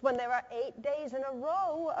world is when there are 8 days in a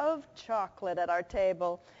row of chocolate at our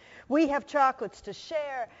table. We have chocolates to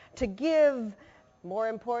share, to give, more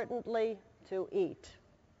importantly, to eat.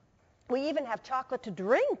 We even have chocolate to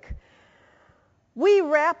drink. We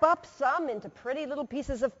wrap up some into pretty little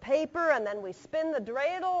pieces of paper, and then we spin the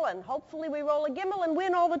dreidel, and hopefully we roll a gimmel and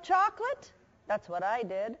win all the chocolate. That's what I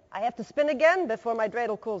did. I have to spin again before my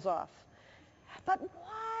dreidel cools off. But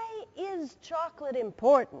why is chocolate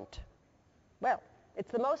important? Well,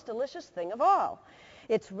 it's the most delicious thing of all.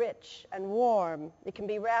 It's rich and warm. It can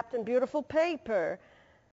be wrapped in beautiful paper.